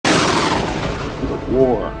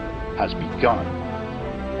war has begun,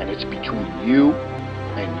 and it's between you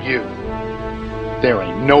and you. There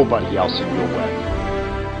ain't nobody else in your way.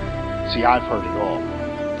 See, I've heard it all.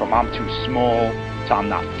 From I'm too small, to I'm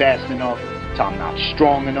not fast enough, to I'm not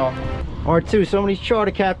strong enough. R2, some of these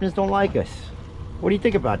charter captains don't like us. What do you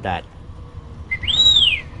think about that?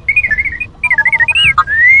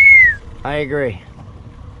 I agree.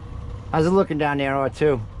 How's it looking down there,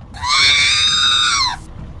 R2?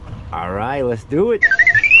 All right, let's do it.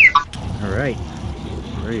 All right,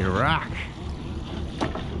 ready to rock.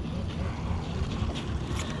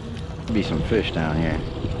 Be some fish down here.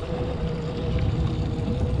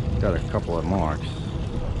 Got a couple of marks.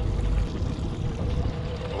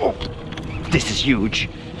 Oh, this is huge.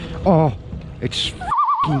 Oh, it's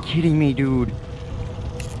f***ing kidding me, dude.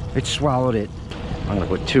 It swallowed it. I'm gonna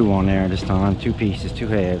put 2 on there this time. 2 pieces, 2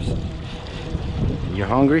 halves. You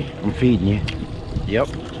hungry? I'm feeding you. Yep.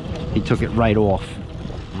 He took it right off.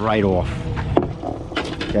 Right off.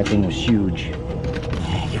 That thing was huge. You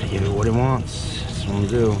gotta give it what it wants. That's what I'm gonna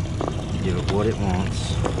do. Give it what it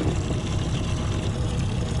wants.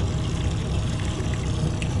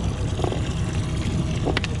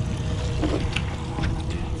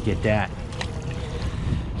 Get that.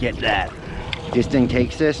 Get that. This thing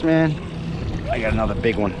takes this, man. I got another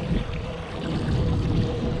big one.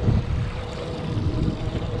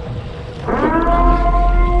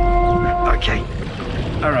 Okay.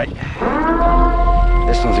 All right.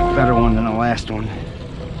 This one's a better one than the last one.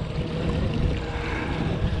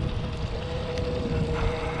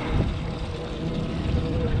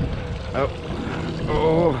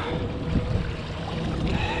 Oh.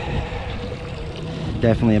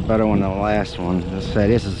 Definitely a better one than the last one. Let's say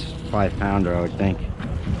this is 5-pounder, I would think.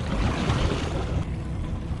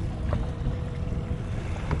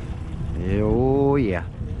 Oh yeah.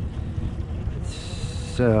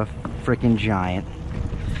 It's a freaking giant.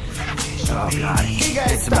 Oh god.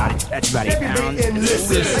 That's about 8 pounds.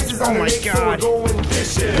 Oh my god.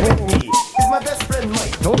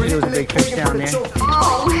 Told you there was a big fish down there.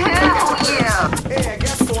 Oh hell yeah. Hey, I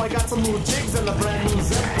guess so. I got some new jigs and a brand new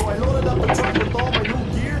Zepco. I loaded up the truck with all my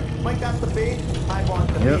new gear. Mike got the bait, I bought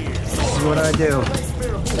the beer. This is what I do.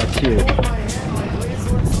 That's you.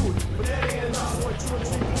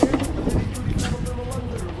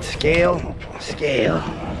 Scale, scale.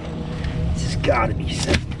 This has gotta be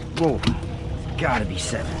 7. Whoa. It's gotta be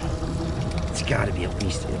 7. It's gotta be at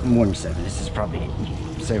least more than 7. This is probably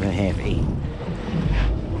 7.5, 8.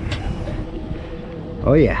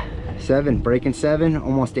 Oh yeah, 7, breaking 7,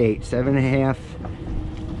 almost 8, 7.5.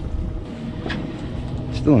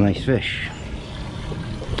 Still a nice fish.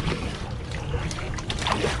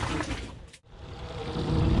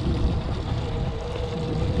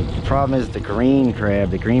 The problem is the green crab,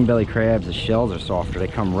 the green belly crabs, the shells are softer. They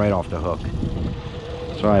come right off the hook.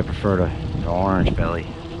 That's why I prefer the orange belly.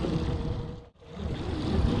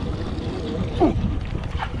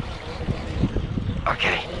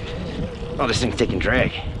 Okay. Oh, this thing's taking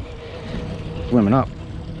drag. Swimming up.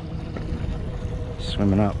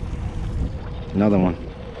 Swimming up. Another one.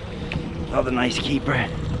 Another nice keeper.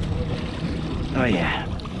 Oh yeah,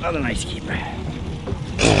 another nice keeper.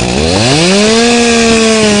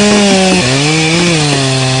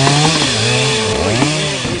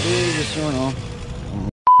 Just, you know,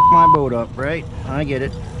 my boat up, right? I get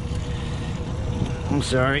it. I'm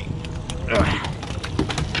sorry. Ugh.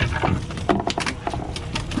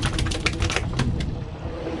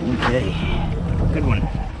 Okay, good one.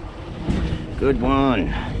 Good one.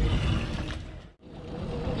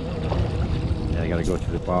 Yeah, I gotta go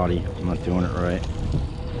through the body. I'm not doing it right.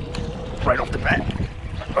 Right off the bat.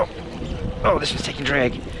 Oh, oh, this was taking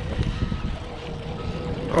drag.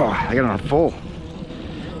 Oh, I got it on full.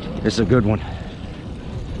 This is a good one.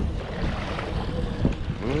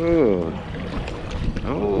 Oh,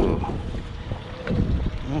 oh.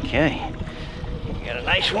 Okay. You got a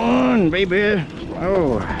nice one, baby.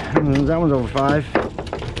 Oh, that one's over 5.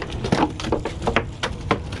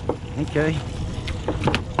 Okay.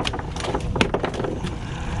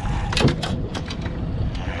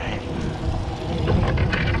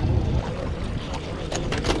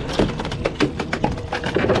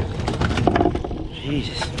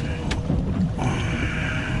 Jesus.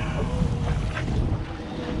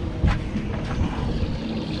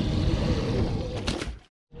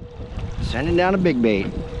 Sending down a big bait.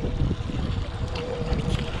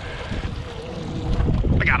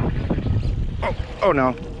 I got him. Oh, oh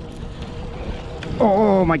no.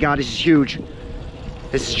 Oh my god, this is huge.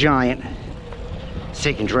 This is giant. It's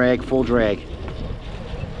taking drag, full drag.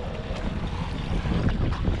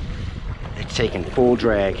 It's taking full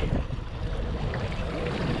drag.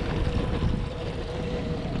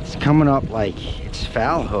 coming up like it's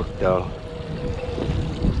foul hooked though.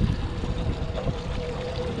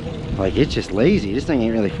 Like it's just lazy. This thing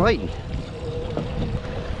ain't really fighting.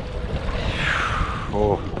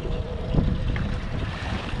 Oh.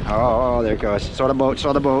 Oh, there it goes. Saw the boat,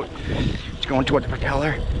 saw the boat. It's going toward the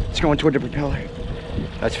propeller. It's going toward the propeller.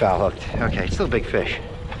 That's foul hooked. Okay, it's still a big fish.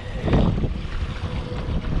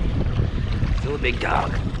 Still a big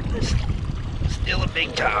dog. Still a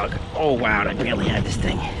big dog. Oh wow, I barely had this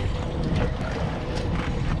thing.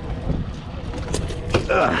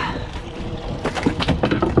 Ugh.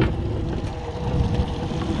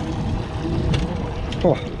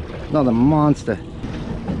 Oh, another monster.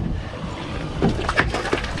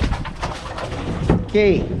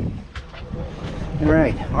 Okay. All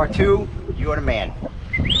right, R2, you are the man.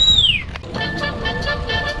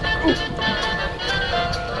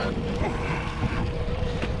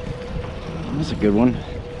 That's a good one.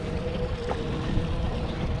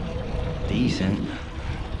 Decent.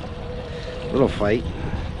 Little fight.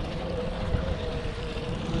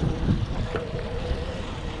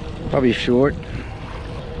 Probably short.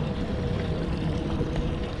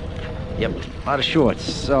 Yep, a lot of shorts.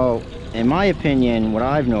 So, in my opinion, what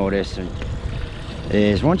I've noticed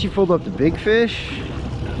is once you fold up the big fish,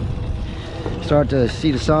 start to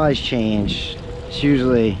see the size change. It's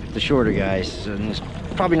usually the shorter guys. And there's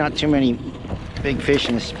probably not too many big fish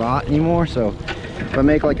in the spot anymore. So, if I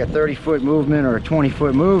make like a 30-foot movement or a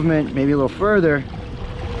 20-foot movement, maybe a little further,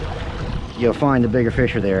 you'll find the bigger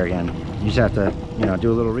fish are there again. You just have to, you know,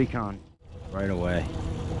 do a little recon right away.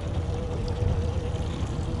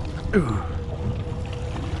 Ooh.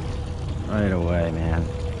 Right away, man.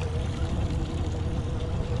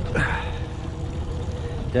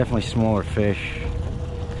 Definitely smaller fish.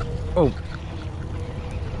 Oh.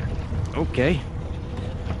 Okay.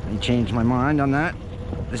 I changed my mind on that.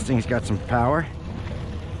 This thing's got some power.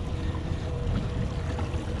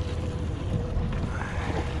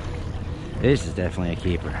 This is definitely a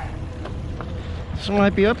keeper. This one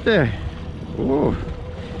might be up there. Ooh.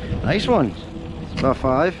 Nice one. It's about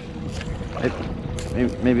 5.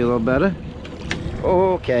 Maybe a little better.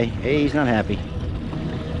 Oh, okay. Hey, he's not happy.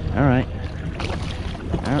 All right.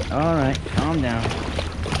 All right. Calm down.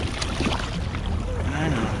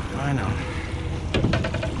 I know.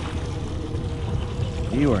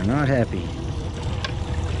 You are not happy.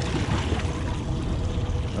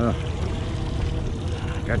 Oh.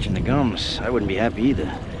 Got you in the gums. I wouldn't be happy either.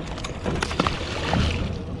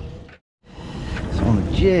 So on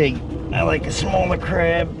the jig, I like a smaller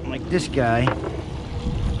crab, like this guy.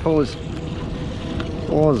 Pull his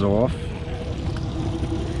claws off,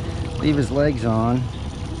 leave his legs on,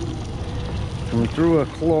 come through a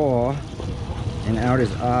claw and out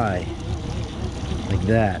his eye, like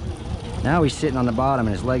that. Now he's sitting on the bottom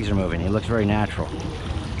and his legs are moving. He looks very natural.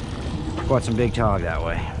 Caught some big tog that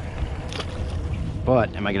way.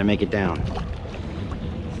 But am I gonna make it down?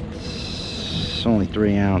 It's only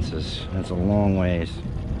 3 ounces. That's a long ways.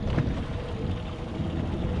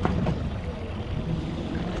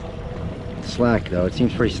 Slack though, it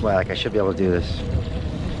seems pretty slack. I should be able to do this.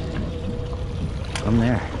 I'm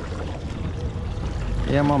there.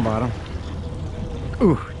 Yeah, I'm on bottom.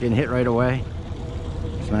 Ooh, getting hit right away.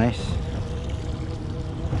 It's nice.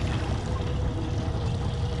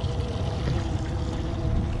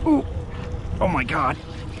 Ooh, oh my God.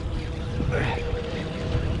 Okay.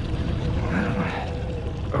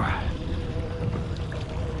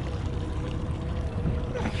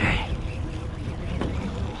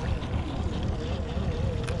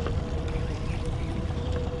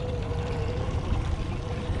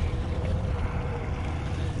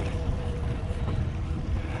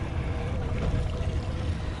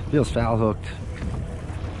 Feels foul hooked.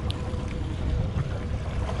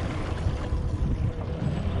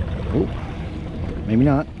 Oh, maybe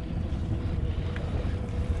not.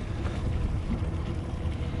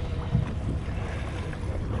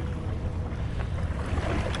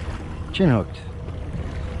 Chin hooked.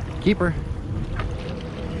 Keeper.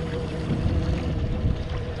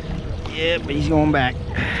 Yeah, but he's going back.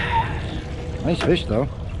 Nice fish though.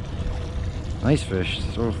 Nice fish.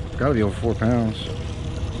 So gotta be over 4 pounds.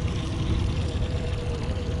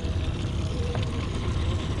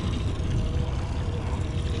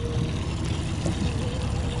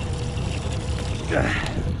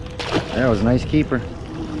 That was a nice keeper.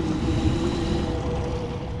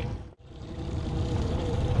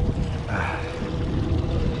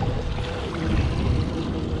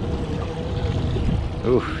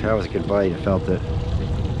 Ooh, that was a good bite. I felt it.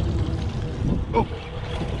 Oh.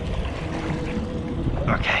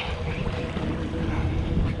 Okay.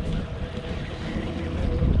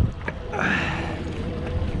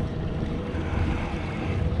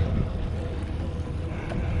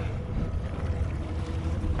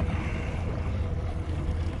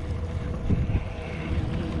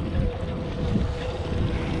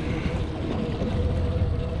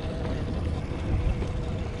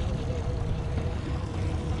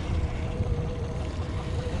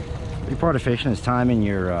 part of fishing is timing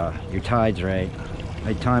your tides right.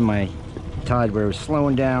 I timed my tide where it was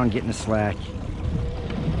slowing down, getting the slack.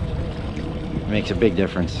 It makes a big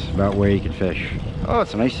difference about where you can fish. Oh,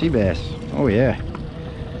 it's a nice sea bass. Oh yeah.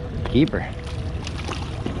 Keeper.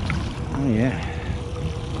 Oh yeah.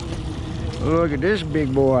 Look at this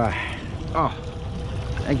big boy. Oh,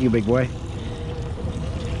 thank you, big boy.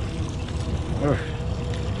 Oh.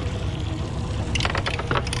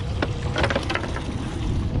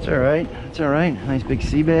 It's all right. It's all right. Nice big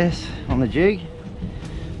sea bass on the jig.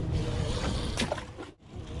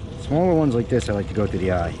 Smaller ones like this, I like to go through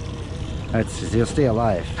the eye. They'll stay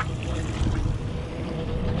alive.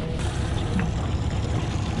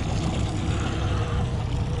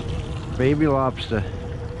 Baby lobster.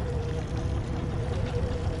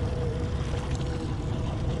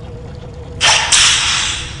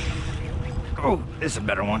 Oh, this is a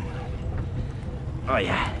better one. Oh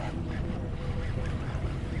yeah.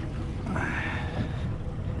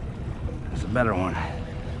 That's a better one.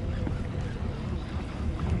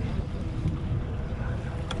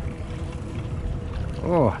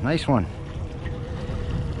 Oh, nice one.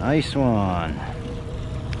 Nice one.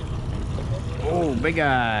 Oh, big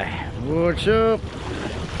eye. What's up?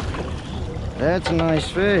 That's a nice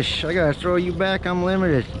fish. I gotta throw you back. I'm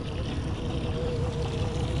limited.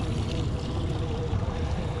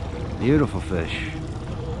 Beautiful fish.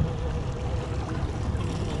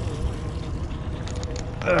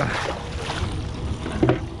 Ugh.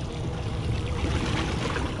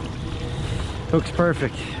 Hook's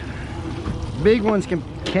perfect. Big ones can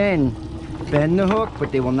bend the hook,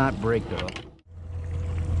 but they will not break the hook.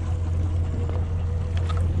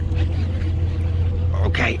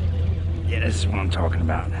 Okay. Yeah, this is what I'm talking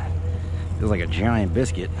about. Feels like a giant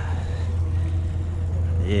biscuit.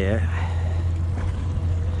 Yeah.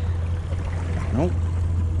 Nope.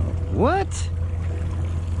 What?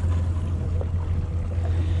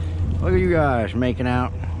 Look at you guys making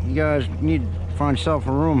out. You guys need to find yourself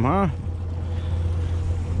a room, huh?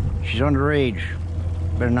 She's underage.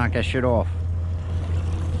 Better knock that shit off.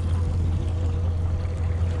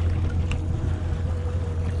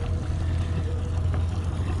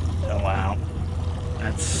 Oh wow.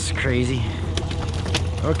 That's crazy.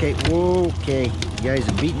 Okay, okay. You guys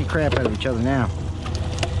are beating the crap out of each other now.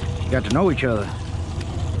 Got to know each other.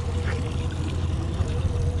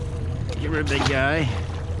 Give her a big guy.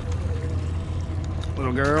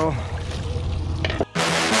 Little girl.